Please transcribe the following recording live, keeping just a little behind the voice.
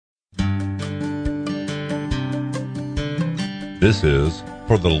This is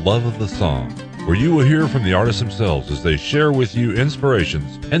For the Love of the Song, where you will hear from the artists themselves as they share with you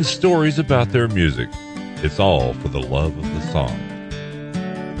inspirations and stories about their music. It's all for the love of the song.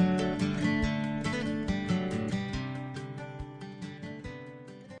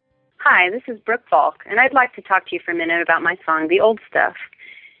 Hi, this is Brook Faulk, and I'd like to talk to you for a minute about my song, The Old Stuff.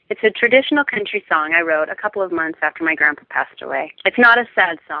 It's a traditional country song I wrote a couple of months after my grandpa passed away. It's not a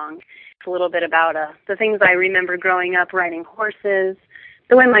sad song. It's a little bit about the things I remember growing up, riding horses,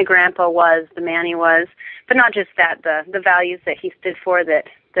 the way my grandpa was, the man he was, but not just that, the values that he stood for that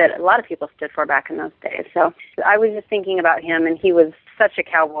a lot of people stood for back in those days. So I was just thinking about him, and he was such a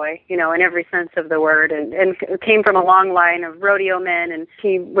cowboy, you know, in every sense of the word, and came from a long line of rodeo men, and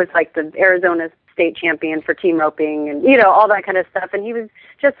he was like the Arizona state champion for team roping and, you know, all that kind of stuff. And he was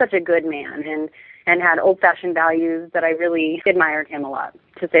just such a good man and had old-fashioned values that I really admired him a lot,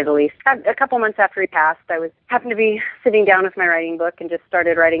 to say the least. A couple months after he passed, I happened to be sitting down with my writing book and just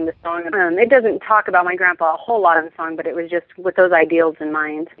started writing the song. It doesn't talk about my grandpa a whole lot in the song, but it was just with those ideals in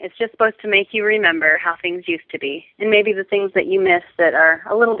mind. It's just supposed to make you remember how things used to be, and maybe the things that you miss that are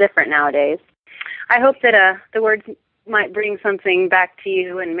a little different nowadays. I hope that the words might bring something back to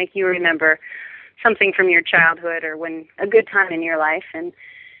you and make you remember something from your childhood or when a good time in your life, and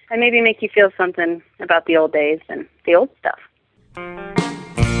maybe make you feel something about the old days and the old stuff. Going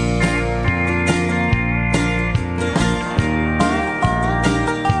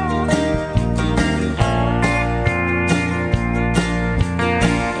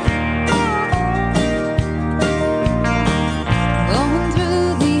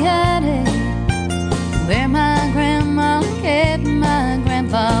through the attic where my grandma kept my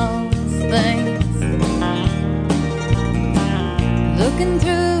grandpa's things, looking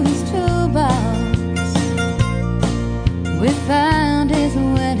through his toolbox, we found his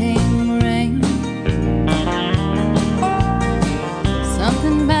wedding ring.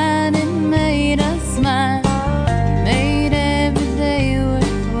 Something about it made us smile, made every day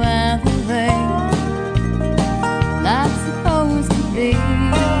worthwhile the way life's supposed to be.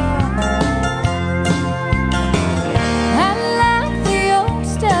 I like the old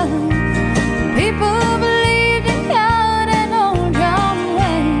stuff. People believed in God and old John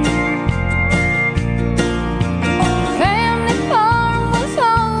Wayne. Family farm was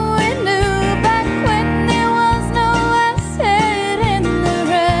all we knew back when there was no acid in the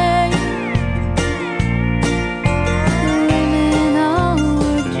rain. The women all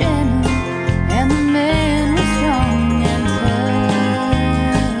were gentle and the men were strong and tough.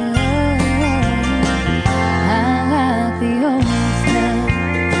 I like the old stuff.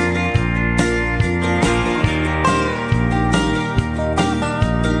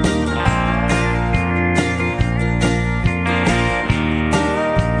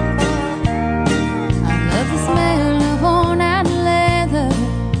 I love the smell of worn-out leather.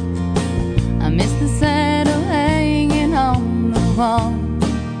 I miss the saddle hanging on the wall.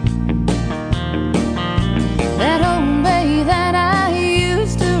 That old bay that I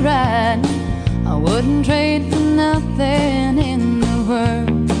used to ride, I wouldn't trade for nothing in the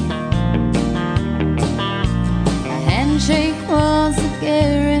world. A handshake was a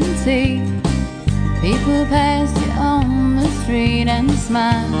guarantee. People passed you on the street and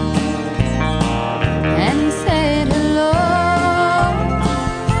smiled and said hello.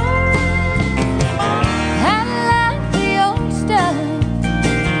 I like the old stuff.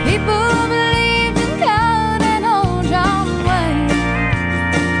 People believed in God and old John Wayne.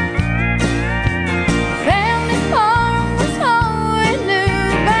 Family farm was all we knew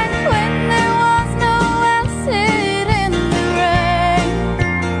back when there was no acid in the rain.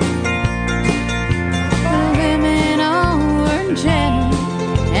 The women all were gentle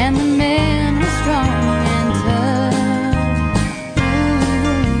and the men were strong and tough.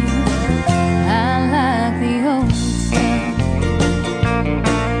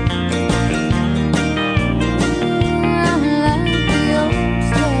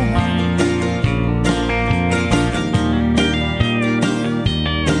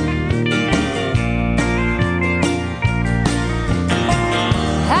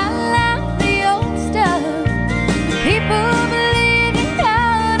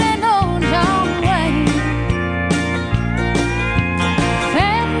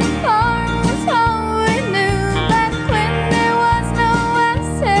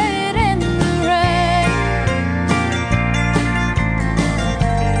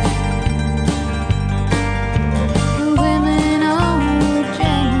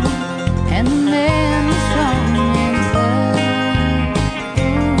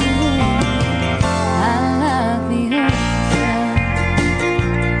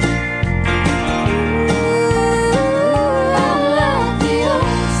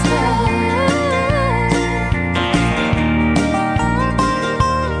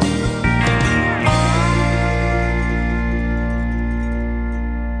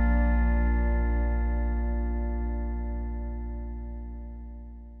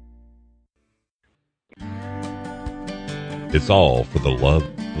 It's all for the love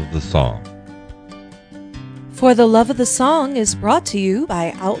of the song. For the Love of the Song is brought to you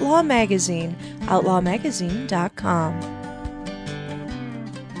by Outlaw Magazine, outlawmagazine.com.